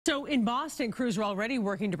So in Boston, crews are already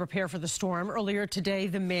working to prepare for the storm. Earlier today,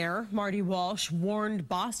 the mayor, Marty Walsh, warned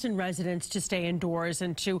Boston residents to stay indoors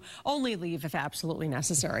and to only leave if absolutely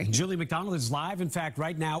necessary. Julie McDonald is live, in fact,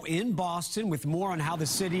 right now in Boston with more on how the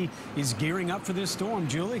city is gearing up for this storm.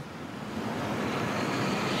 Julie?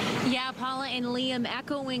 Yeah, Paula and Liam,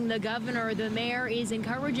 echoing the governor, the mayor is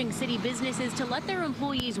encouraging city businesses to let their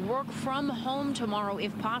employees work from home tomorrow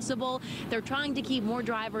if possible. They're trying to keep more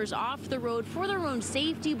drivers off the road for their own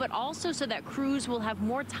safety, but also so that crews will have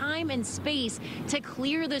more time and space to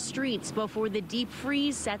clear the streets before the deep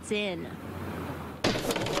freeze sets in.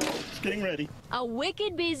 Getting ready. A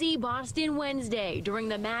wicked busy Boston Wednesday during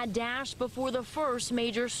the mad dash before the first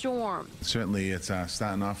major storm. Certainly it's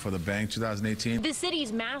starting off for the bank 2018. The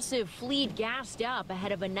city's massive fleet gassed up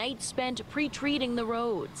ahead of a night spent pre-treating the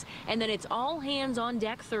roads. And then it's all hands on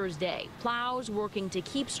deck Thursday. Plows working to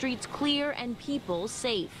keep streets clear and people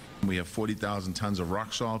safe. We have 40,000 tons of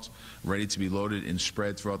rock salt ready to be loaded and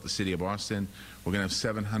spread throughout the city of Boston. We're going to have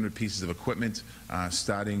 700 pieces of equipment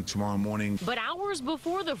starting tomorrow morning. But hours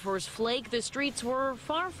before the first flake, the streets were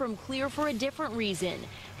far from clear for a different reason.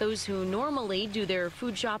 Those who normally do their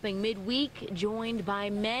food shopping midweek joined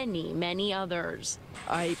by many, many others.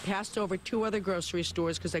 I passed over 2 other grocery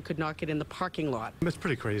stores because I could not get in the parking lot. It's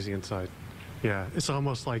pretty crazy inside. Yeah, it's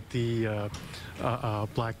almost like the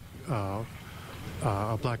Black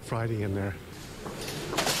Friday in there.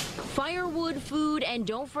 Firewood, food, and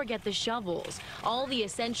don't forget the shovels. All the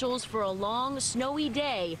essentials for a long, snowy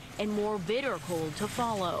day and more bitter cold to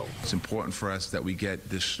follow. It's important for us that we get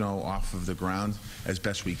this snow off of the ground as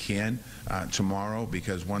best we can tomorrow,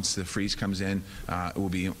 because once the freeze comes in, it will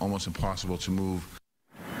be almost impossible to move.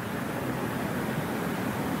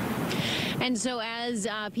 And so as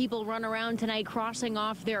people run around tonight crossing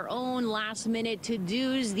off their own last-minute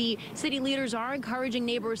to-dos, the city leaders are encouraging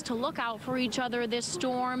neighbors to look out for each other this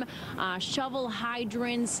storm. Shovel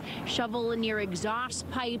hydrants, shovel near exhaust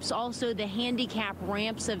pipes, also the handicap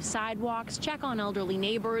ramps of sidewalks. Check on elderly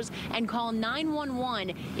neighbors and call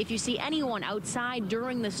 911 if you see anyone outside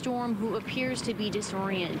during the storm who appears to be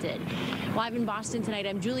disoriented. Live in Boston tonight,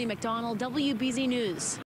 I'm Julie McDonald, WBZ News.